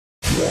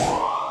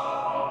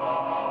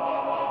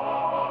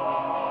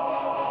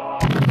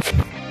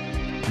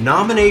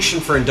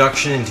Nomination for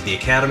induction into the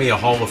Akademia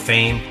Hall of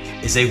Fame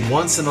is a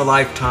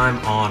once-in-a-lifetime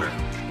honor,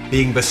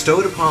 being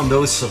bestowed upon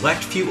those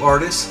select few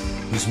artists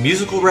whose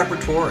musical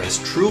repertoire is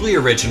truly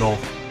original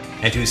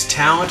and whose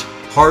talent,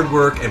 hard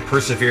work, and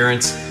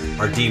perseverance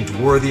are deemed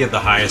worthy of the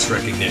highest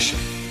recognition.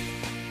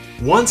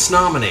 Once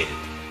nominated,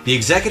 the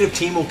executive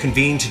team will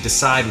convene to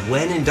decide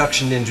when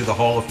induction into the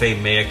Hall of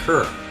Fame may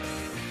occur.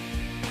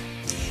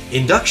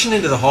 Induction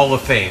into the Hall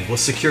of Fame will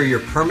secure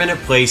your permanent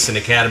place in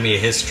Akademia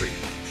history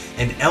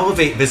and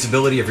elevate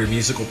visibility of your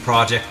musical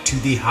project to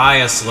the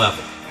highest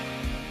level.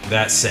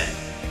 That said,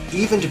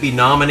 even to be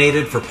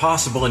nominated for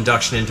possible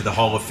induction into the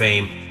Hall of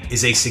Fame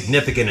is a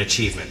significant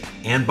achievement,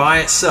 and by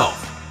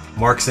itself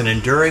marks an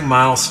enduring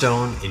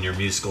milestone in your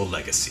musical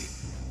legacy.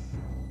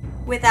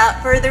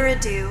 Without further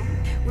ado,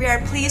 we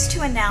are pleased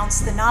to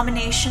announce the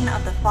nomination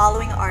of the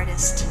following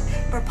artist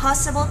for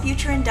possible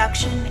future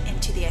induction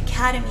into the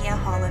Akademia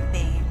Hall of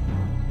Fame.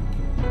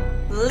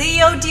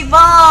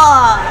 Leodivon!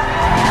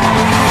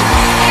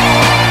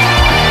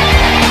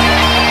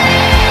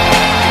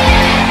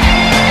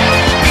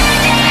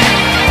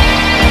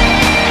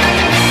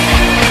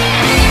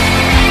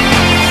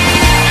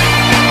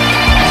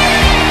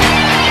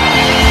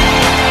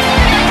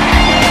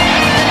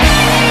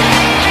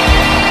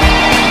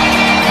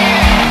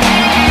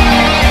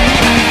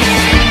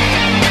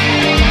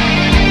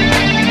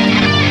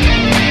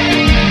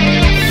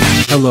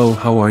 Hello,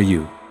 how are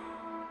you?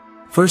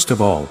 First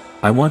of all,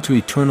 I want to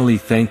eternally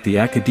thank the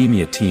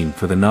Akademia team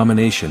for the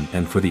nomination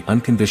and for the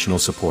unconditional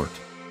support.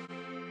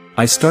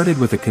 I started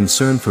with a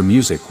concern for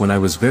music when I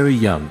was very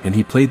young, and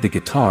he played the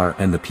guitar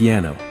and the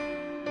piano.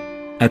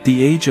 At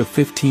the age of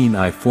 15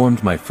 I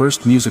formed my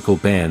first musical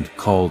band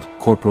called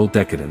Corporal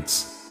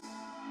Decadence.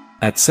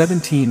 At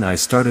 17 I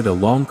started a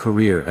long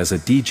career as a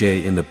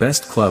DJ in the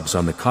best clubs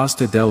on the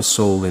Costa del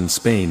Sol in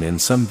Spain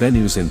and some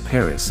venues in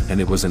Paris, and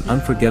it was an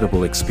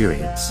unforgettable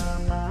experience.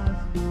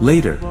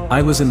 Later,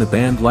 I was in the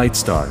band Light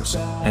Stars,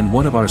 and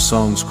one of our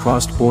songs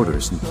crossed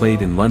borders and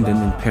played in London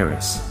and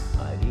Paris.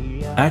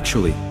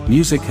 Actually,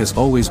 music has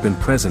always been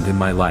present in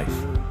my life.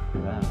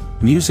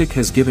 Music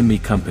has given me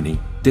company,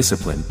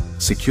 discipline,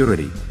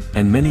 security,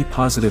 and many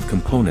positive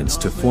components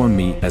to form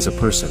me as a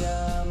person.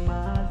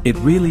 It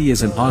really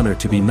is an honor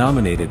to be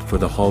nominated for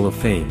the Hall of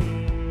Fame.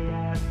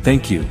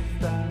 Thank you.